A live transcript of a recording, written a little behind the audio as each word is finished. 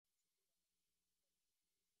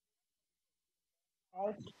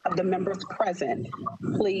all of the members present,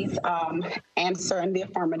 please answer in the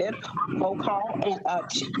affirmative. Roll call. And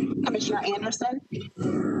Commissioner Anderson?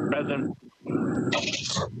 Present.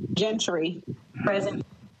 Gentry? Present.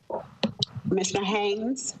 Commissioner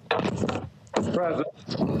Haynes? Present.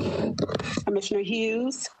 Commissioner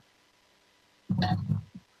Hughes?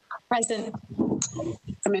 Present.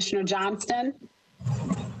 Commissioner Johnston?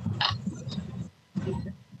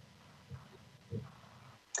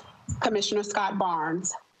 Commissioner Scott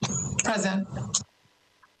Barnes? Present.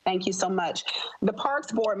 Thank you so much. The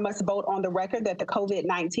Parks Board must vote on the record that the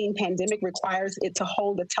COVID-19 pandemic requires it to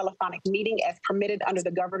hold a telephonic meeting as permitted under the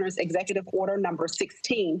Governor's Executive Order number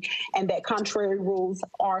 16, and that contrary rules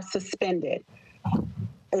are suspended.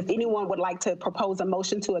 If anyone would like to propose a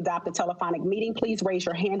motion to adopt a telephonic meeting, please raise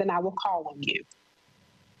your hand and I will call on you.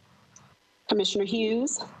 Commissioner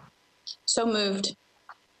Hughes? So moved.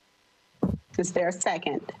 Is there a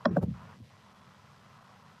second?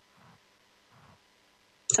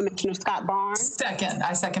 Commissioner Scott Barnes? Second.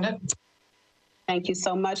 I second it. Thank you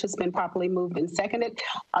so much. It's been properly moved and seconded.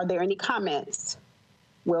 Are there any comments?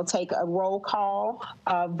 We'll take a roll call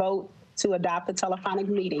vote to adopt the telephonic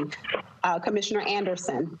meeting. Commissioner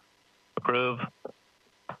Anderson? Approve.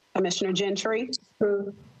 Commissioner Gentry?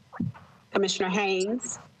 Approve. Commissioner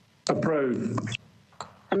Haynes? Approve.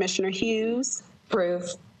 Commissioner Hughes? Approve.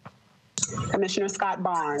 Commissioner Scott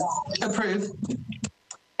Barnes? Approve.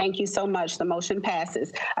 Thank you so much. The motion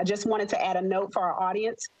passes. I just wanted to add a note for our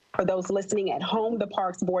audience. For those listening at home, the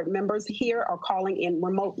Parks Board members here are calling in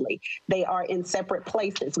remotely. They are in separate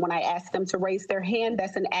places. When I ask them to raise their hand,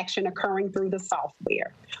 that's an action occurring through the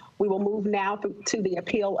software. We will move now to the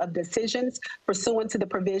appeal of decisions pursuant to the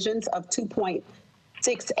provisions of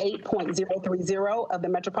 2.68.030 of the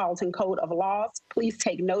Metropolitan Code of Laws. Please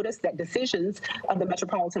take notice that decisions of the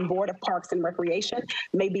Metropolitan Board of Parks and Recreation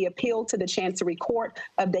may be appealed to the Chancery Court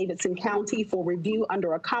of Davidson County for review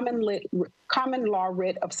under a common law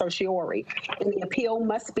writ of certiorari, and the appeal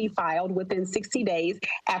must be filed within 60 days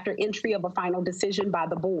after entry of a final decision by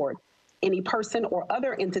the board. Any person or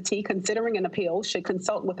other entity considering an appeal should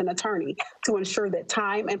consult with an attorney to ensure that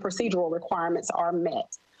time and procedural requirements are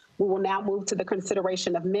met. We will now move to the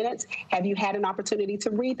consideration of minutes. Have you had an opportunity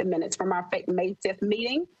to read the minutes from our May 5th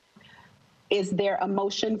meeting? Is there a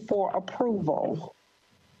motion for approval?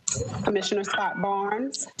 Commissioner Scott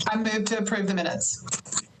Barnes? I move to approve the minutes.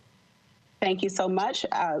 Thank you so much.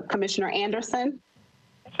 Commissioner Anderson?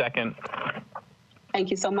 Second.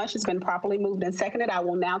 Thank you so much. It's been properly moved and seconded. I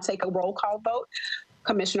will now take a roll call vote.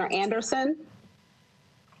 Commissioner Anderson?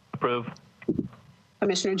 Approve.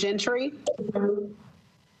 Commissioner Gentry?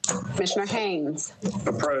 Commissioner Haynes?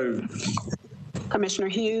 Approve. Commissioner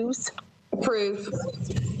Hughes? Approve.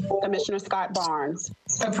 Commissioner Scott Barnes?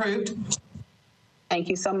 Approved. Thank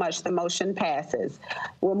you so much. The motion passes.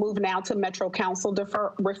 We'll move now to Metro Council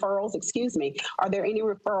referrals. Excuse me. Are there any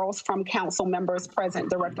referrals from council members present?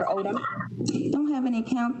 Director Odom? Don't have any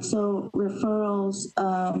council referrals.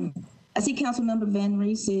 I see Council Member Van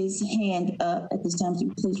Reese's hand up at this time, so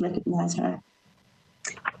please recognize her.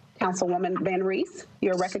 Councilwoman Van Reese,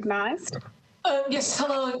 you're recognized. Yes,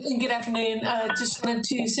 hello and good afternoon. Just wanted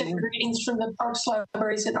to send greetings from the Parks,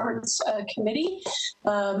 Libraries, and Arts Committee.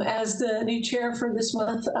 As the new chair for this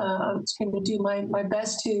month, I'm going to do my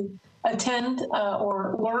best to attend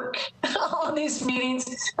or lurk on these meetings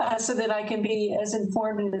so that I can be as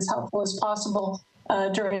informed and as helpful as possible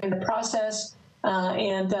during the process.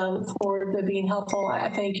 And look forward to being helpful.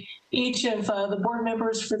 I thank each of the board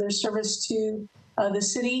members for their service to the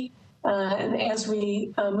city. And as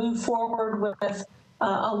we move forward with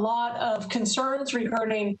a lot of concerns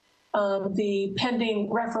regarding the pending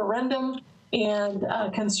referendum and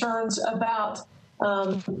concerns about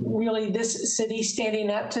really this city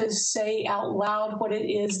standing up to say out loud what it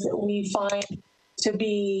is that we find to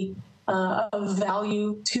be of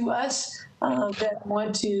value to us, that I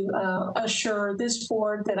want to assure this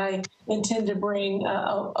board that I intend to bring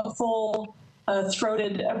a full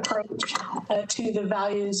throated approach to the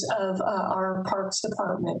values of our Parks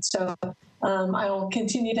Department. So I will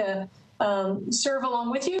continue to serve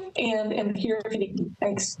along with you and here if you need me.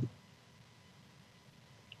 Thanks.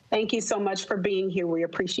 Thank you so much for being here. We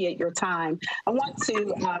appreciate your time. I want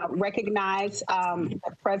to recognize the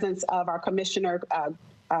presence of our Commissioner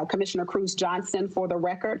Cruz Johnson for the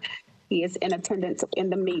record. He is in attendance in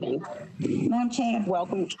the meeting. Madam Chair.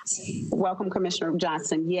 Welcome, Commissioner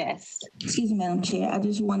Johnson. Yes. Excuse me, Madam Chair. I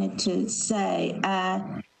just wanted to say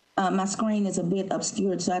my screen is a bit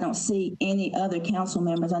obscured, so I don't see any other council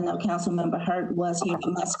members. I know Council Member Hurt was here,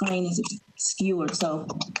 but my screen is obscured, so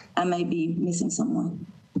I may be missing someone.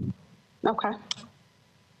 Okay.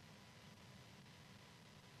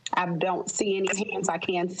 I don't see any hands I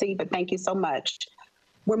can see, but thank you so much.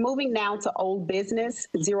 We're moving now to old business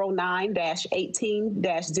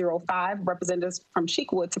 09-18-05, representatives from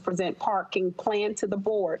Cheekwood to present parking plan to the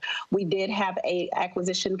board. We did have a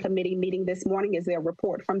acquisition committee meeting this morning. Is there a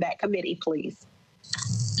report from that committee, please?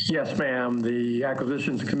 Yes, ma'am. The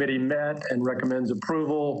acquisitions committee met and recommends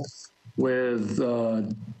approval with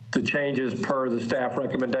the changes per the staff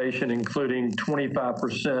recommendation, including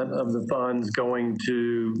 25% of the funds going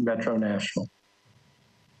to Metro Nashville.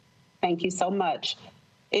 Thank you so much.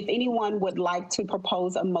 If anyone would like to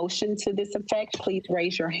propose a motion to this effect, please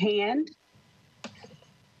raise your hand.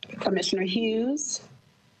 Commissioner Hughes.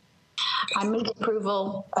 I move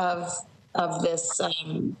approval of this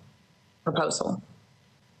proposal.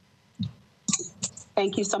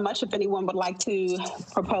 Thank you so much. If anyone would like to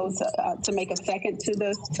propose to make a second to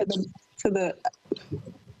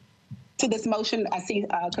this motion, I see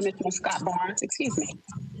Commissioner Scott Barnes. Excuse me.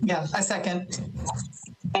 Yeah, I second.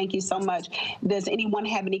 Thank you so much. Does anyone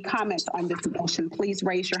have any comments on this motion? Please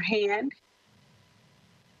raise your hand.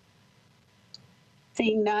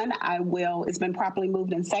 Seeing none, it's been properly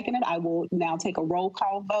moved and seconded. I will now take a roll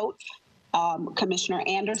call vote. Commissioner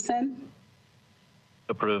Anderson.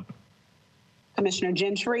 Approved. Commissioner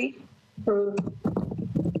Gentry. Approved.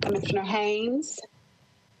 Commissioner Haynes.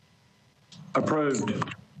 Approved.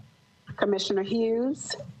 Commissioner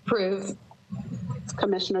Hughes. Approve.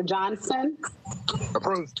 Commissioner Johnson.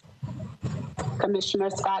 Approved. Commissioner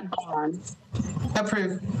Scott Barnes.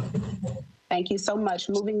 Approved. Thank you so much.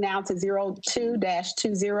 Moving now to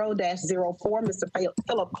 02-20-04, Mr.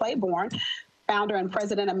 Philip Claiborne, founder and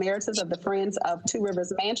president emeritus of the Friends of Two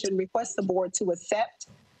Rivers Mansion, requests the board to accept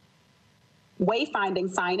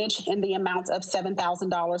wayfinding signage in the amount of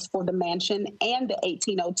 $7,000 for the mansion and the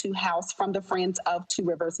 1802 house from the Friends of Two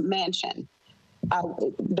Rivers Mansion.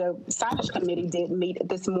 The signage committee did meet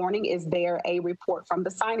this morning. Is there a report from the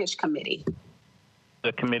signage committee?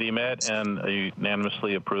 The committee met and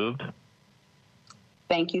unanimously approved.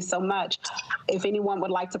 Thank you so much. If anyone would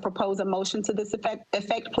like to propose a motion to this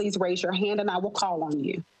effect, please raise your hand and I will call on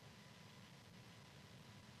you.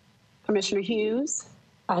 Commissioner Hughes.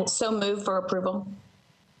 I so move for approval.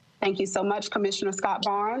 Thank you so much. Commissioner Scott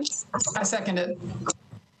Barnes. I second it.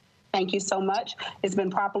 Thank you so much. It's been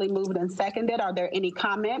properly moved and seconded. Are there any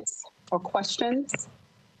comments or questions?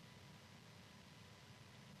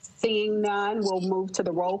 Seeing none, we'll move to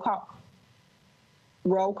the roll call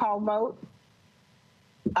vote.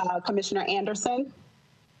 Commissioner Anderson.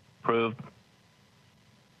 Approved.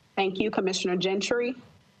 Thank you. Commissioner Gentry.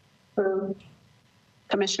 Approved.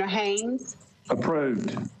 Commissioner Haynes.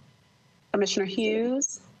 Approved. Commissioner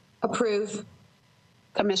Hughes. Approve.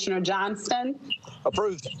 Commissioner Johnston.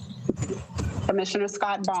 Approved. Commissioner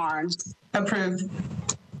Scott Barnes. Approved.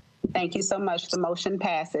 Thank you so much. The motion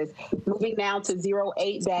passes. Moving now to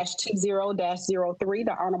 08-20-03,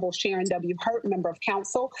 the Honorable Sharon W. Hurt, member of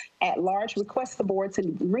council at large, requests the board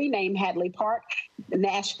to rename Hadley Park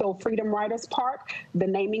Nashville Freedom Riders Park. The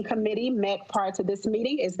naming committee met prior to this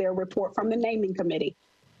meeting. Is there a report from the naming committee?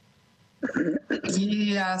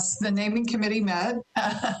 Yes, the naming committee met,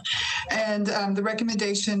 and the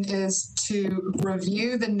recommendation is to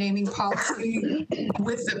review the naming policy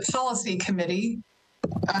with the policy committee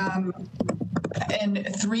in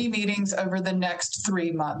 3 meetings over the next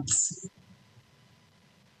 3 months.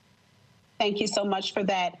 Thank you so much for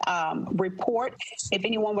that report. If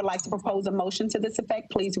anyone would like to propose a motion to this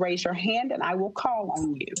effect, please raise your hand and I will call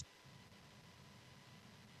on you.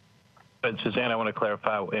 But Suzanne, I want to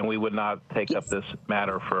clarify, and we would not take up this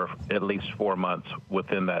matter for at least 4 months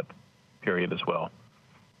within that period as well.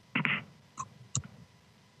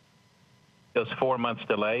 It was 4 months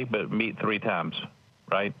delay, but meet 3 times,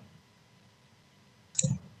 right?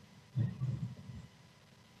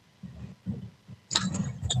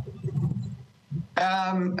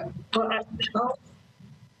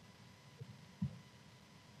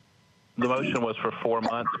 The motion was for 4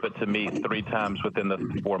 months, but to meet 3 times within the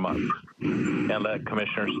 4 months. And let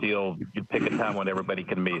Commissioner Steele pick a time when everybody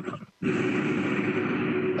can meet.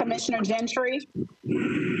 Commissioner Gentry?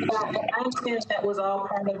 I understand that was all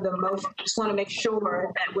part of the motion. Just want to make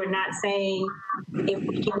sure that we're not saying if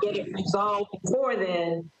we can get it resolved before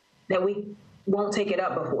then, that we won't take it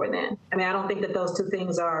up before then. I mean, I don't think that those two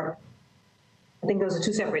things are, I think those are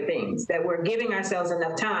 2 separate things, that we're giving ourselves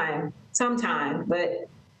enough time, some time, but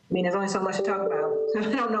I mean, there's only so much to talk about. I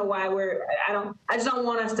don't know why I just don't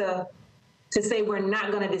want us to say we're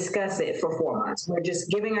not going to discuss it for 4 months. We're just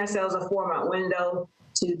giving ourselves a 4-month window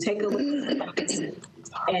to take a look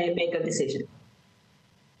and make a decision.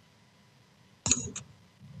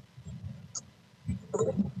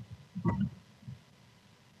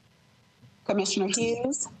 Commissioner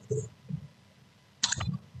Hughes?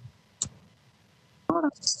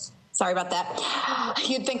 Sorry about that.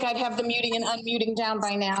 You'd think I'd have the muting and unmuting down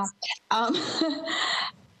by now.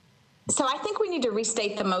 So I think we need to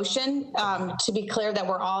restate the motion to be clear that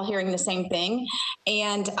we're all hearing the same thing.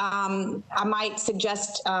 And I might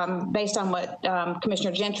suggest, based on what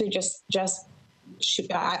Commissioner Gentry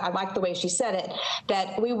I like the way she said it,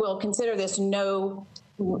 that we will consider this no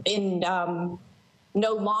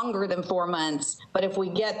longer than 4 months. But if we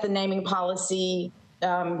get the naming policy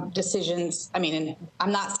decisions, I mean, and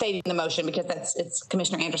I'm not stating the motion because it's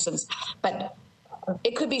Commissioner Anderson's, but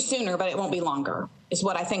it could be sooner, but it won't be longer, is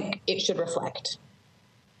what I think it should reflect.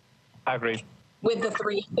 I agree. With the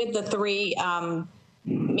three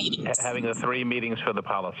meetings. Having the 3 meetings for the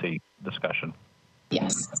policy discussion.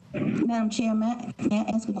 Yes. Madam Chair, may I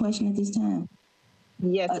ask a question at this time?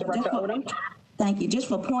 Yes, Director Odom. Thank you. Just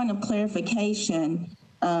for point of clarification,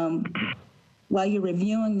 while you're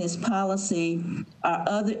reviewing this policy,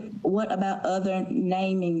 what about other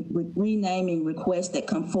renaming requests that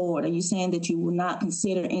come forward? Are you saying that you will not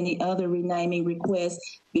consider any other renaming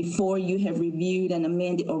requests before you have reviewed and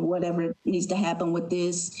amended or whatever needs to happen with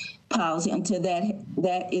this policy until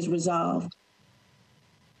that is resolved?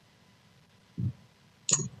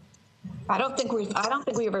 I don't think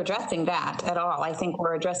we're addressing that at all. I think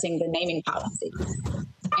we're addressing the naming policy.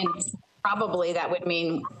 And probably that would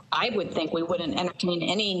mean, I would think we wouldn't entertain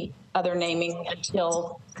any other naming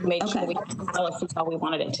until we made sure we the policy how we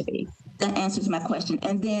wanted it to be. That answers my question.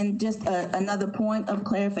 And then just another point of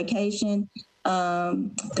clarification,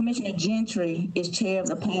 Commissioner Gentry is chair of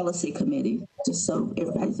the policy committee, just so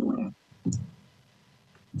everybody's aware.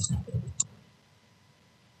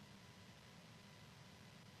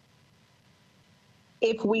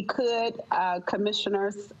 If we could,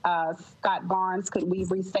 Commissioners Scott Barnes, could we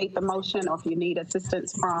restate the motion, or if you need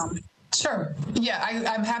assistance from? Sure. Yeah,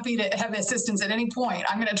 I'm happy to have assistance at any point.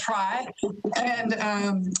 I'm going to try. And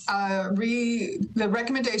the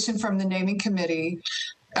recommendation from the naming committee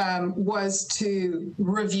was to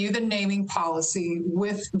review the naming policy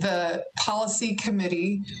with the policy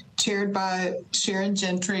committee chaired by Sharon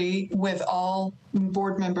Gentry, with all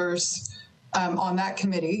board members on that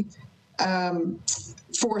committee,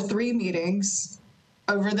 for 3 meetings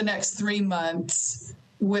over the next 3 months,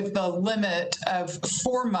 with the limit of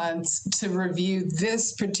 4 months to review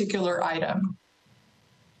this particular item.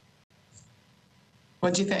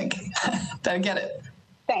 What'd you think? Did I get it?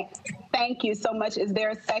 Thank you so much. Is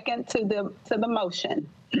there a second to the motion?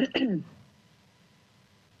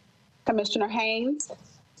 Commissioner Haynes?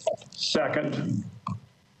 Second.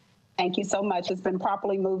 Thank you so much. It's been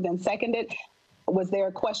properly moved and seconded. Was there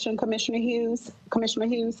a question, Commissioner Hughes? Commissioner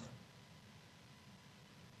Hughes?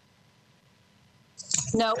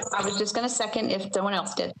 No, I was just going to second if someone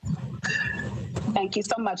else did. Thank you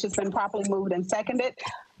so much. It's been properly moved and seconded.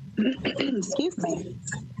 Excuse me.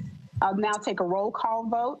 I'll now take a roll call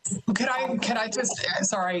vote. Could I just,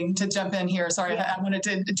 sorry to jump in here. Sorry, I wanted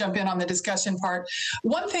to jump in on the discussion part.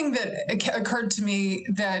 One thing that occurred to me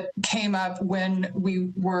that came up when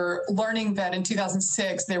we were learning that in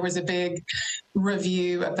 2006, there was a big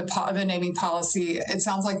review of the naming policy. It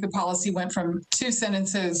sounds like the policy went from 2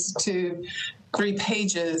 sentences to 3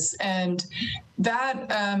 pages. And that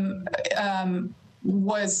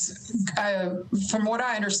was, from what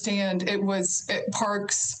I understand, it was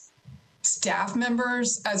Parks staff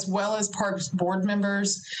members as well as Parks board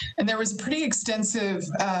members. And there was pretty extensive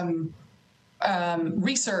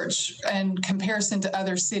research and comparison to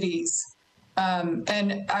other cities.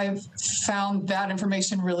 And I've found that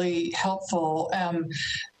information really helpful.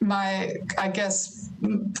 My, I guess,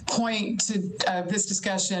 point to this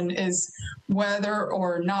discussion is whether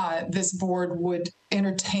or not this board would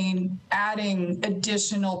entertain adding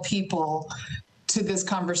additional people to this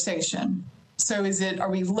conversation. So are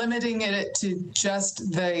we limiting it to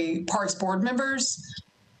just the Parks board members,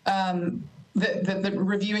 the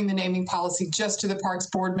reviewing the naming policy just to the Parks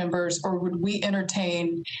board members, or would we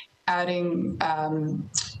entertain adding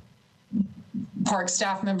Park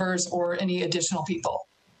staff members or any additional people?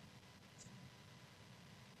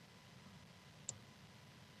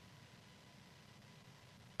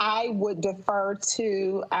 I would defer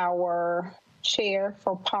to our chair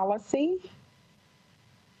for policy.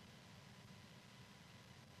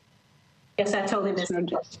 Yes, I totally missed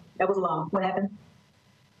it. That was long. What happened?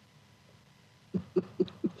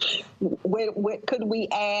 Could we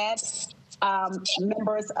add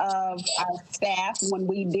members of our staff? When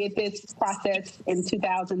we did this process in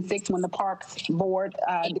 2006, when the Parks Board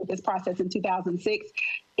did this process in 2006,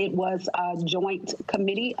 it was a joint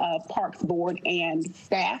committee of Parks Board and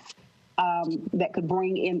staff. that could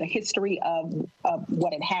bring in the history of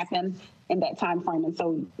what had happened in that time frame. And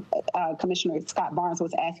so Commissioner Scott Barnes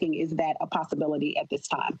was asking, is that a possibility at this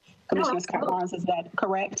time? Commissioner Scott Barnes, is that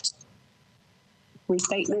correct?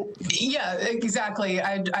 Restatement? Yeah, exactly.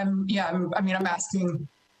 I'm asking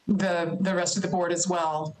the rest of the board as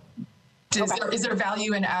well. Is there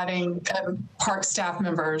value in adding park staff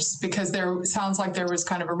members? Because there sounds like there was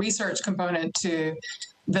kind of a research component to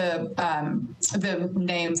the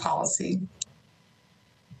name policy.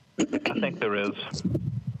 I think there is.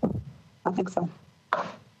 I think so.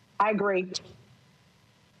 I agree.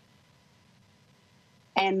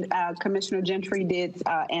 And Commissioner Gentry did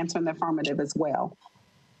answer in the affirmative as well.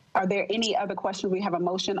 Are there any other questions? We have a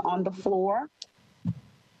motion on the floor.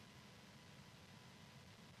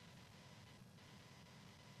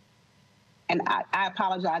 And I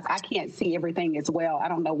apologize, I can't see everything as well. I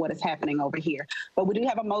don't know what is happening over here. But we do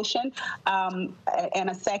have a motion and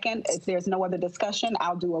a second. If there's no other discussion,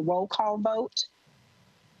 I'll do a roll call vote.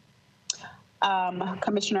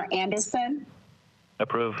 Commissioner Anderson?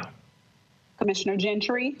 Approve. Commissioner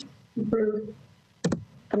Gentry? Approve.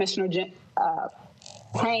 Commissioner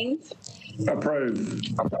Haynes? Approve.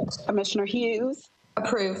 Commissioner Hughes?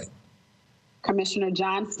 Approve. Commissioner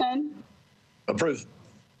Johnston? Approve.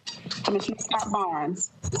 Commissioner Scott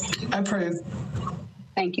Barnes? Approve.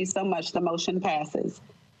 Thank you so much. The motion passes.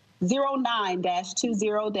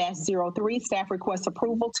 09-20-03, staff requests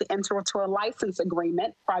approval to enter into a license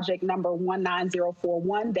agreement, project number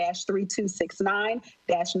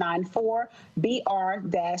 19041-3269-94,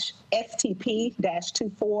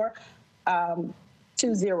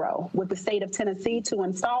 BR-STP-2420 with the state of Tennessee to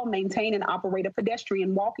install, maintain, and operate a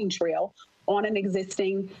pedestrian walking trail on an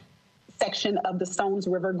existing section of the Stones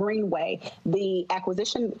River Greenway. The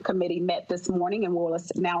acquisition committee met this morning, and we'll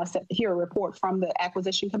now hear a report from the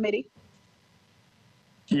acquisition committee.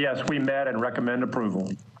 Yes, we met and recommend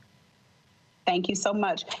approval. Thank you so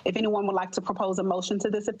much. If anyone would like to propose a motion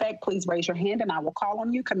to this effect, please raise your hand and I will call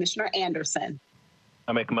on you. Commissioner Anderson.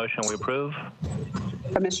 I make a motion we approve.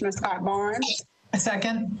 Commissioner Scott Barnes. A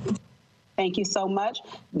second. Thank you so much.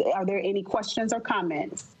 Are there any questions or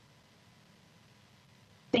comments?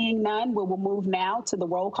 Seeing none, we will move now to the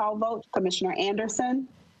roll call vote. Commissioner Anderson?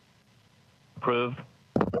 Approve.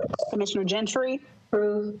 Commissioner Gentry?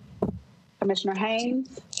 Approve. Commissioner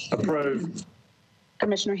Haynes? Approve.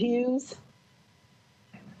 Commissioner Hughes?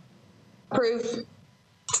 Approve.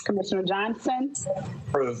 Commissioner Johnson?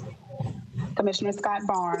 Approve. Commissioner Scott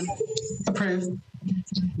Barnes? Approve.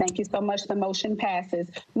 Thank you so much. The motion passes.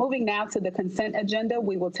 Moving now to the consent agenda,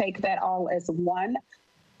 we will take that all as one.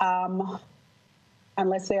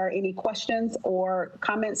 Unless there are any questions or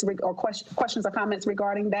comments or questions or comments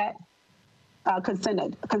regarding that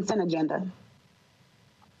consent agenda.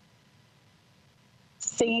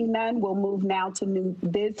 Seeing none, we'll move now to new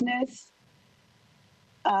business.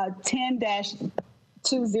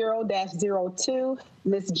 10-20-02,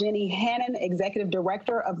 Ms. Jenny Hannon, Executive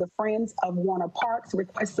Director of the Friends of Warner Parks,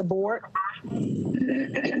 requests the board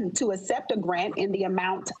to accept a grant in the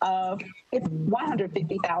amount of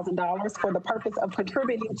 $150,000 for the purpose of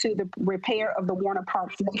contributing to the repair of the Warner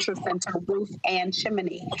Parks Nature Center roof and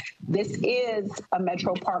chimney. This is a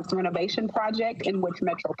Metro Parks renovation project in which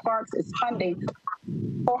Metro Parks is funding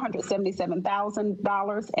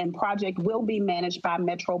 $477,000, and project will be managed by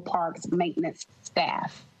Metro Parks maintenance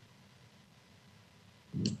staff.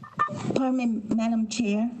 Pardon me, Madam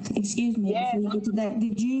Chair. Excuse me. Yes. Before we get to that,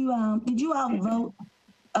 did you all vote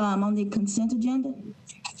on the consent agenda?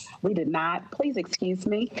 We did not. Please excuse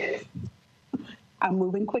me. I'm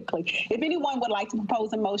moving quickly. If anyone would like to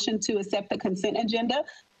propose a motion to accept the consent agenda,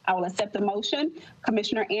 I will accept the motion.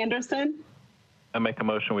 Commissioner Anderson? I make a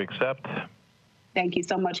motion we accept. Thank you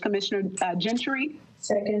so much. Commissioner Gentry?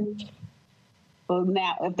 Second. Well,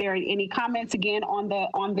 now, if there are any comments again on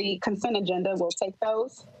the consent agenda, we'll take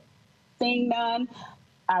those. Seeing none,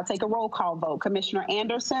 I'll take a roll call vote. Commissioner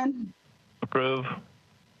Anderson? Approve.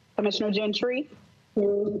 Commissioner Gentry?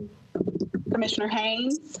 Approve. Commissioner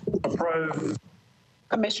Haynes? Approve.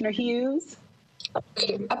 Commissioner Hughes?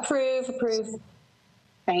 Approve.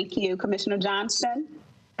 Thank you. Commissioner Johnston?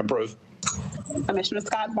 Approve. Commissioner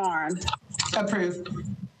Scott Barnes? Approve.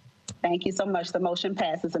 Thank you so much. The motion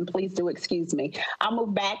passes, and please do excuse me. I'll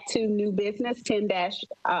move back to new business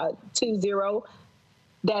 10-20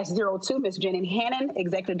 02, Ms. Jenny Hannon,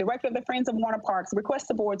 Executive Director of the Friends of Warner Parks, requests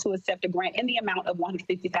the board to accept a grant in the amount of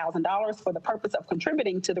 $150,000 for the purpose of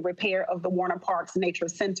contributing to the repair of the Warner Parks Nature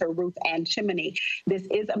Center roof and chimney. This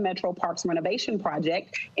is a Metro Parks renovation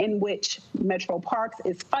project in which Metro Parks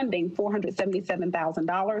is funding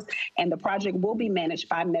 $477,000, and the project will be managed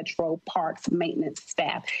by Metro Parks maintenance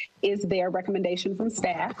staff. Is there a recommendation from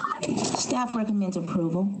staff? Staff recommends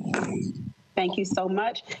approval. Thank you so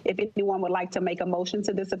much. If anyone would like to make a motion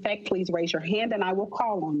to this effect, please raise your hand and I will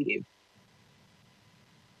call on you.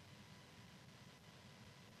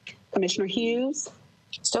 Commissioner Hughes?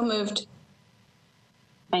 So moved.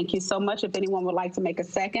 Thank you so much. If anyone would like to make a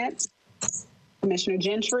second. Commissioner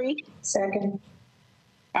Gentry? Second.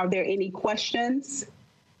 Are there any questions?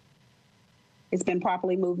 It's been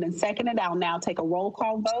properly moved and seconded. I'll now take a roll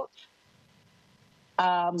call vote.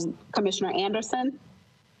 Commissioner Anderson?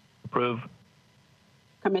 Approve.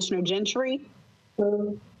 Commissioner Gentry?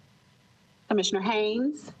 Approve. Commissioner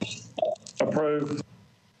Haynes? Approve.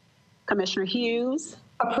 Commissioner Hughes?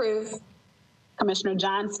 Approve. Commissioner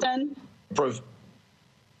Johnston? Approve.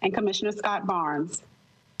 And Commissioner Scott Barnes?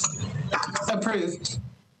 Approved.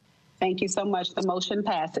 Thank you so much. The motion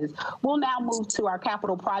passes. We'll now move to our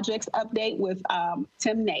capital projects update with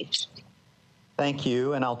Tim Naish. Thank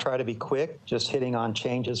you, and I'll try to be quick, just hitting on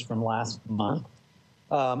changes from last month.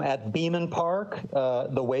 At Beaman Park, the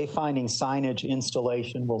wayfinding signage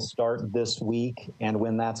installation will start this week, and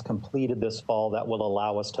when that's completed this fall, that will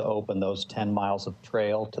allow us to open those 10 miles of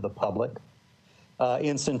trail to the public.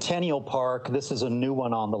 In Centennial Park, this is a new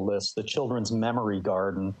one on the list, the Children's Memory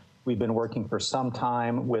Garden. We've been working for some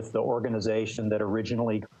time with the organization that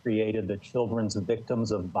originally created the Children's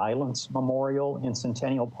Victims of Violence Memorial in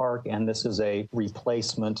Centennial Park, and this is a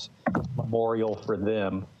replacement memorial for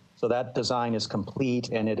them. So that design is complete,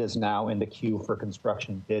 and it is now in the queue for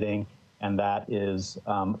construction bidding, and that is,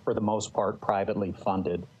 for the most part, privately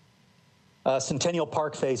funded. Centennial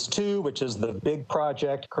Park Phase 2, which is the big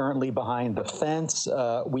project currently behind the fence,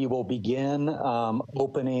 we will begin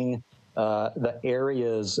opening the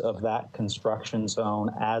areas of that construction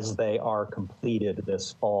zone as they are completed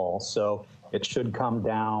this fall. So it should come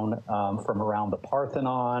down from around the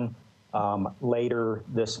Parthenon later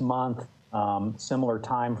this month. Similar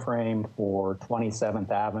time frame for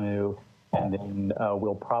 27th Avenue, and then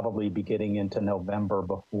we'll probably be getting into November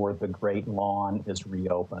before the Great Lawn is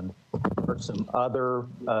reopened. There are some other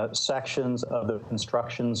sections of the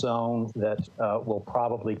construction zone that will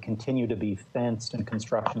probably continue to be fenced, and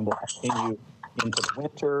construction will continue into the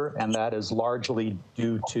winter, and that is largely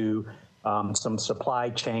due to some supply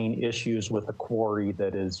chain issues with the quarry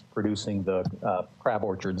that is producing the crab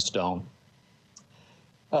orchard stone.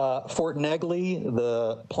 Fort Negley,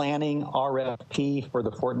 the planning RFP for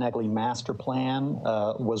the Fort Negley master plan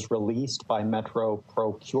was released by Metro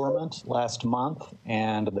Procurement last month,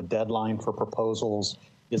 and the deadline for proposals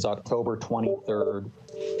is October 23rd.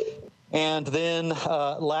 And then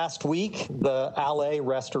last week, the alley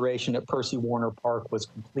restoration at Percy Warner Park was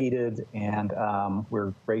completed, and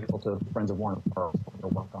we're grateful to Friends of Warner Park for their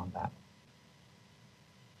work on that.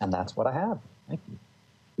 And that's what I have. Thank you.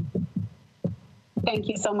 Thank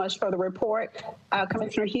you so much for the report.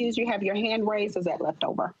 Commissioner Hughes, you have your hand raised. Is that left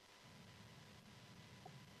over?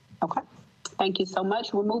 Okay. Thank you so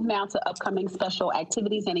much. We'll move now to upcoming special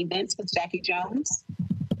activities and events with Jackie Jones.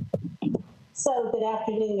 So good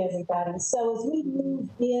afternoon, everybody. So as we move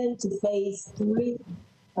into phase 3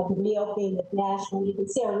 of the reopening of Nashville, you can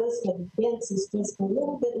see our list of events is just a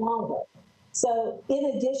little bit longer. So in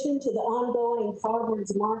addition to the ongoing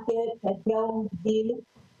Farmers Market at Bellevue,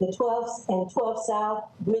 the 12th and 12th South,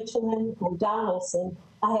 Richland, and Donaldson,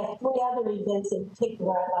 I have 3 other events in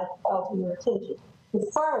particular I'd like to call to your attention.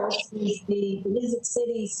 The first is the Music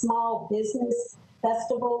City Small Business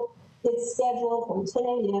Festival. It's scheduled from 10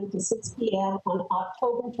 a.m. to 6 p.m. on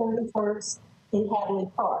October 31st in Hadley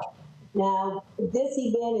Park. Now, this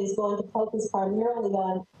event is going to focus primarily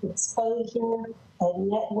on exposure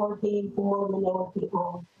and networking for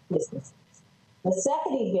minority-owned businesses. The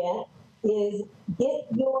second event is Get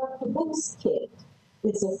Your Caboose Kit.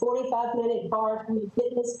 It's a 45-minute bar-free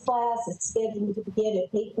fitness class. It's scheduled to begin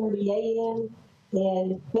at 8:30 a.m.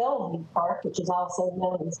 in Bellevue Park, which is also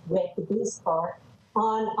known as Red Caboose Park,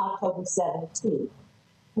 on October 17th.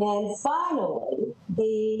 And finally,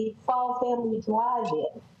 the Fall Family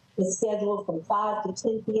Drive-In is scheduled from 5 to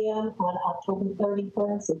 10 p.m. on October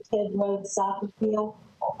 31st at Ted Road Soccer Field.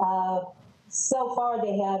 So far,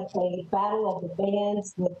 they have a battle of the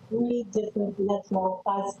bands with 3 different Metro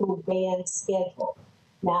high school bands scheduled.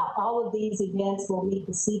 Now, all of these events will meet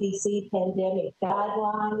the CDC pandemic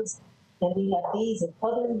guidelines, And we have these and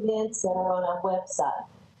other events that are on our website.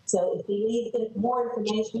 So if you need to get more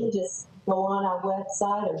information, just go on our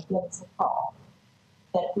website or give us a call.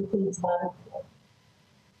 That concludes my report.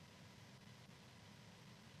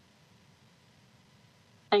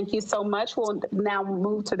 Thank you so much. We'll now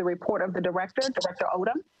move to the report of the director, Director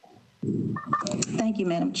Odom. Thank you,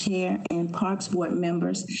 Madam Chair and Parks Board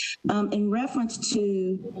members. In reference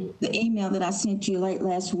to the email that I sent you late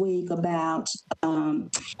last week about our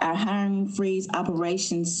hiring freeze,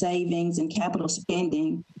 operations savings, and capital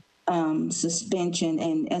spending suspension,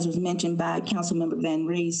 and as was mentioned by Councilmember Van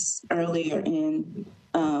Rees earlier in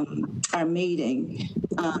our meeting,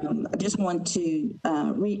 I just want to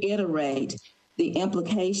reiterate the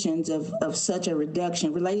implications of such a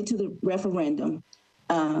reduction related to the referendum.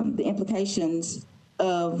 The implications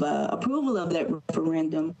of approval of that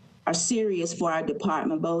referendum are serious for our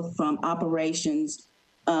department, both from operations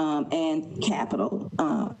and capital,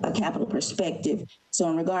 a capital perspective. So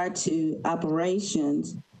in regard to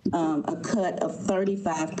operations, a cut of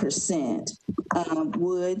 35%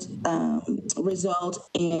 would result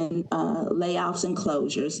in layoffs and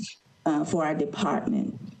closures for our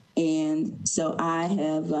department. And so I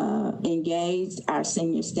have engaged our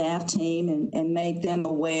senior staff team and made them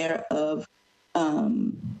aware of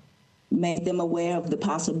the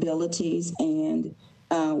possibilities, and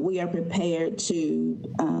we are prepared to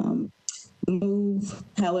move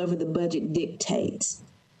however the budget dictates.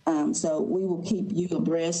 So we will keep you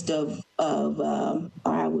abreast or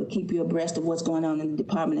I will keep you abreast of what's going on in the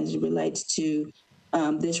department as it relates to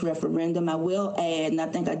this referendum. I will add, and I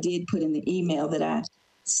think I did put in the email that I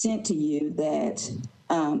sent to you, that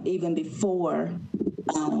even before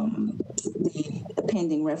the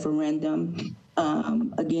pending referendum,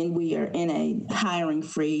 again, we are in a hiring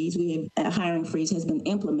freeze. A hiring freeze has been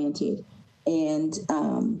implemented, and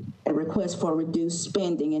a request for reduced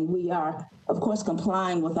spending. And we are, of course,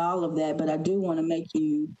 complying with all of that, but I do want to make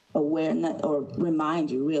you aware, or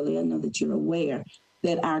remind you really, I know that you're aware,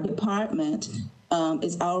 that our department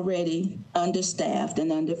is already understaffed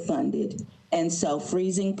and underfunded. And so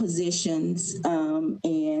freezing positions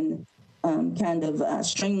and kind of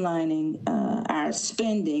streamlining our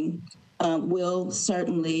spending will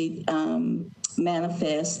certainly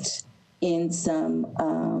manifest in some,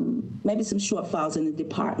 maybe some shortfalls in the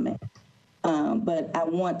department. But I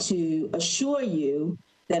want to assure you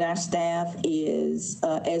that our staff is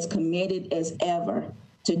as committed as ever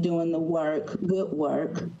to doing the work, good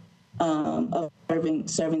work, of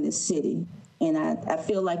serving the city. And I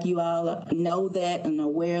feel like you all know that and are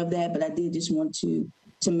aware of that, but I did just want to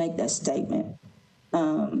make that statement.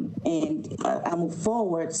 And I move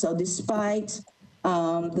forward. So despite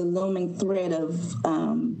the looming threat of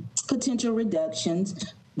potential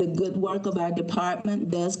reductions, the good work of our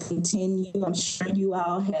department does continue. I'm sure you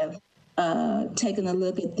all have taken a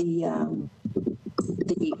look at the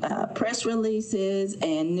press releases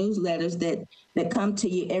and newsletters that come to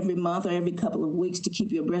you every month or every couple of weeks to keep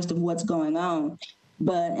you abreast of what's going on.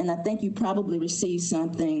 And I think you probably received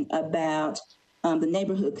something about the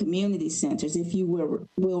neighborhood community centers. If you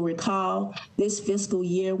will recall, this fiscal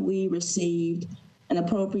year, we received an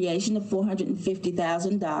appropriation of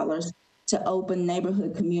 $450,000 to open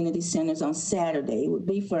neighborhood community centers on Saturday. It would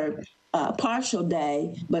be for a partial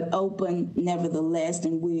day, but open nevertheless,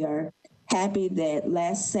 and we are happy that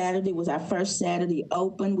last Saturday was our first Saturday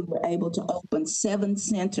open. We were able to open 7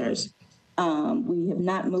 centers. We have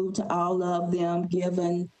not moved to all of them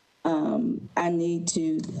given our need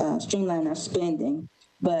to streamline our spending,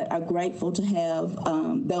 but are grateful to have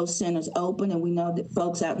those centers open. And we know that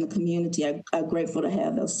folks out in the community are grateful to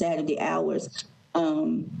have those Saturday hours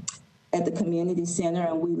at the community center.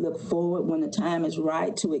 And we look forward, when the time is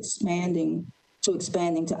right, to expanding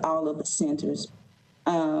to all of the centers.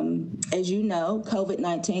 As you know,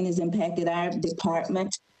 COVID-19 has impacted our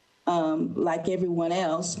department like everyone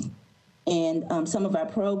else, and some of our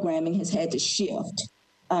programming has had to shift.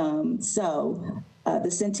 The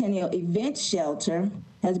Centennial Event Shelter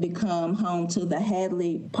has become home to the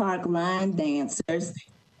Hadley Park line dancers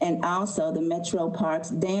and also the Metro Parks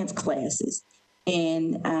dance classes.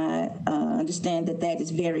 And I understand that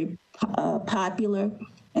is very popular,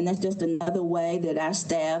 and that's just another way that our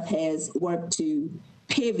staff has worked to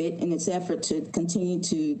pivot in its effort to continue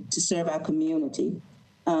to serve our community.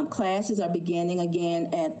 Classes are beginning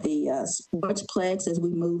again at the Sportsplex as we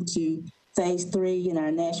move to phase 3 in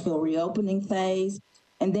our Nashville reopening phase.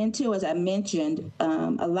 And then too, as I mentioned,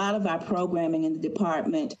 a lot of our programming in the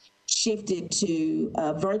department shifted to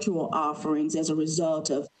virtual offerings as a result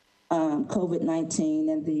of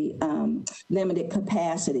COVID-19 and the limited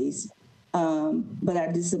capacities. But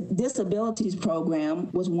our disabilities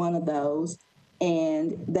program was one of those,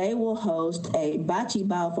 and they will host a bocce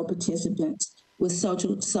ball for participants with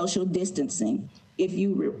social distancing. If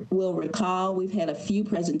you will recall, we've had a few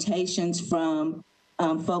presentations from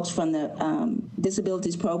folks from the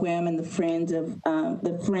disabilities program and the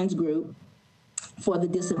Friends group for the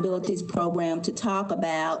disabilities program to talk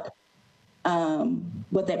about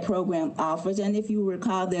what that program offers. And if you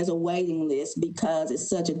recall, there's a waiting list because it's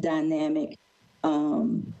such a dynamic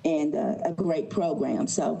and a great program.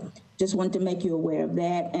 So just wanted to make you aware of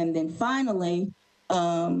that. And then finally,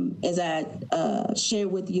 as I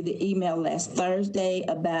shared with you the email last Thursday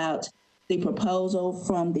about the proposal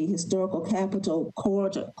from the Historical Capital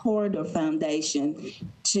Corridor Foundation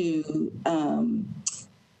to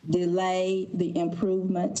delay the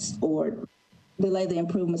improvements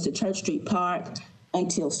to Church Street Park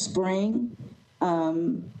until spring.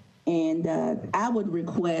 And I would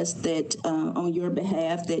request that on your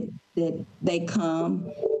behalf that they come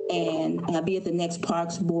and be at the next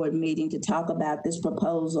Parks Board meeting to talk about this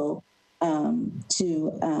proposal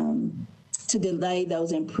to delay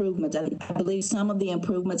those improvements. I believe some of the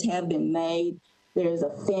improvements have been made. There's a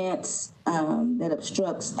fence that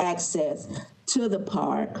obstructs access to the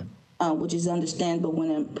park, which is understandable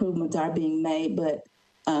when improvements are being made, but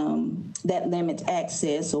that limits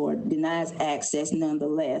access or denies access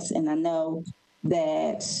nonetheless. And I know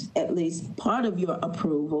that at least part of your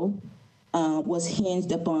approval was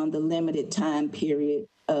hinged upon the limited time period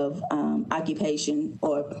of occupation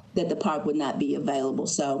or that the park would not be available.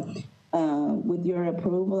 So with your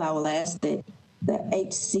approval, I will ask that the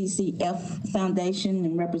HCCF Foundation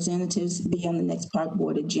and representatives be on the next Park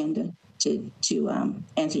Board agenda to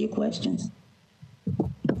answer your questions.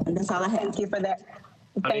 And that's all I have. Thank you for that.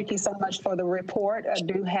 Thank you so much for the report. I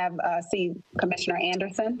do have, see Commissioner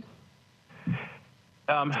Anderson.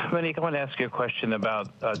 Monique, I want to ask you a question about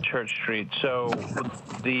Church Street. So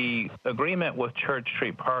the agreement with Church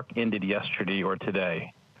Street Park ended yesterday or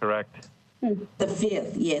today, correct? The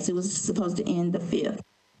 5th, yes. It was supposed to end the 5th.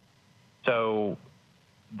 So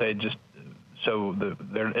they just,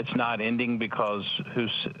 it's not ending because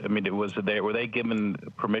were they given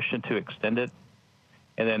permission to extend it?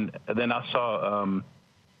 And then I saw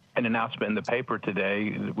an announcement in the paper today.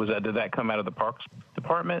 Did that come out of the Parks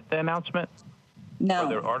Department, the announcement? No. Or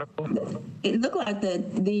their article? It looked like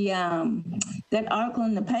that article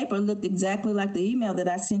in the paper looked exactly like the email that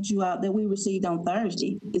I sent you out that we received on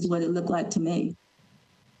Thursday, is what it looked like to me.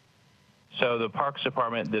 So the Parks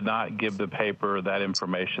Department did not give the paper that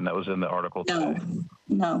information that was in the article today?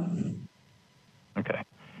 No. Okay.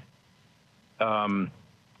 So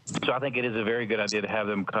I think it is a very good idea to have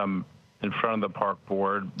them come in front of the Park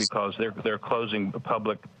Board because they're closing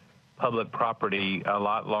public property a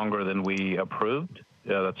lot longer than we approved.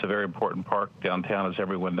 That's a very important park downtown, as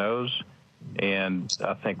everyone knows, and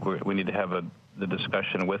I think we need to have the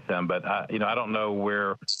discussion with them. But I don't know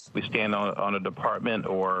where we stand on a department,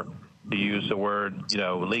 or to use the word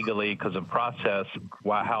legally because of process,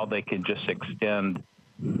 how they can just extend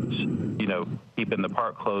keeping the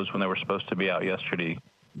park closed when they were supposed to be out yesterday.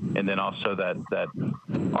 And then also that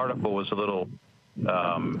article was a little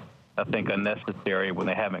I think unnecessary when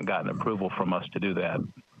they haven't gotten approval from us to do that.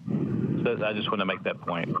 So I just want to make that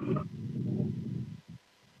point.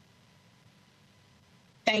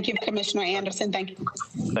 Thank you, Commissioner Anderson. Thank you.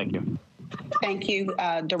 Thank you. Thank you,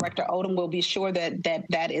 Director Odom. We'll be sure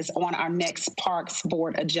that is on our next Parks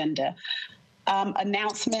Board agenda.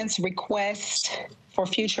 Announcements, requests for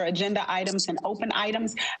future agenda items and open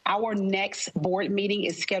items. Our next board meeting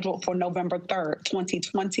is scheduled for November 3rd,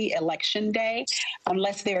 2020, Election Day.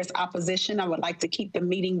 Unless there is opposition, I would like to keep the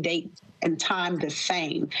meeting date and time the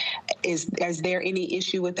same. Is there any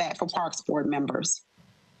issue with that for Parks Board members?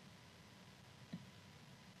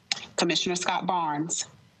 Commissioner Scott Barnes.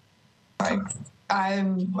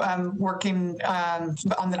 I'm working on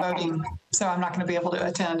the voting, so I'm not going to be able to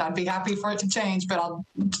attend. I'd be happy for it to change, but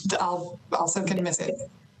I'll also can miss it.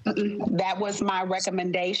 That was my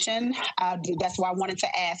recommendation. That's why I wanted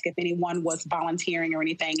to ask if anyone was volunteering or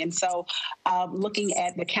anything. And so looking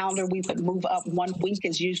at the calendar, we would move up 1 week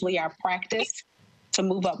is usually our practice. To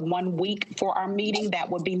move up 1 week for our meeting, that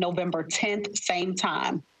would be November 10th, same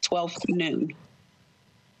time, 12 noon.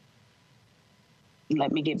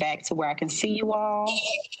 Let me get back to where I can see you all.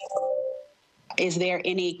 Is there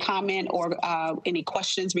any comment or any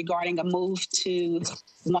questions regarding a move to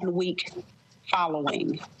 1 week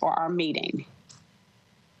following for our meeting?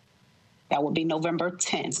 That will be November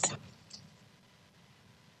 10th.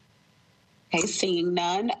 Okay, seeing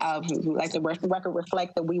none, let the record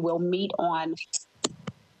reflect that we will meet on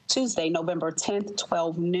Tuesday, November 10th,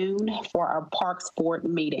 12 noon for our Parks Board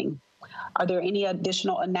meeting. Are there any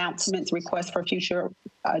additional announcements, requests for future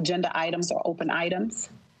agenda items or open items?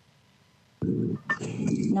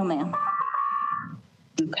 No, ma'am.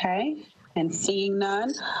 Okay, and seeing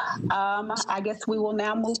none, I guess we will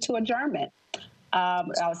now move to adjournment.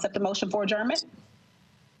 I'll accept the motion for adjournment.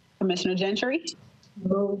 Commissioner Gentry?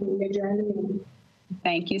 Move to adjourn the meeting.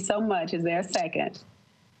 Thank you so much. Is there a second?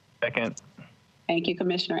 Second. Thank you,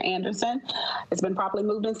 Commissioner Anderson. It's been properly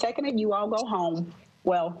moved and seconded. You all go home.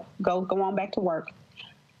 Well, go on back to work.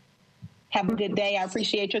 Have a good day. I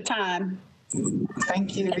appreciate your time.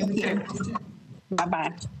 Thank you. Thank you.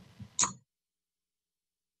 Bye-bye.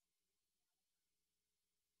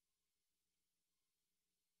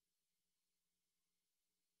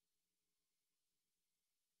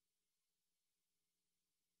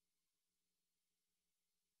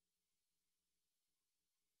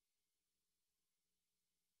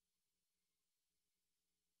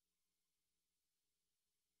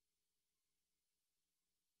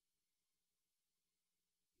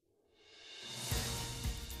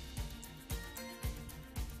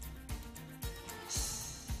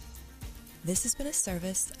 This has been a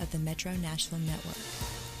service of the Metro Nashville Network.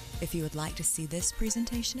 If you would like to see this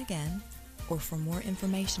presentation again, or for more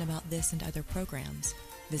information about this and other programs,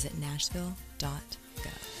 visit nashville.org.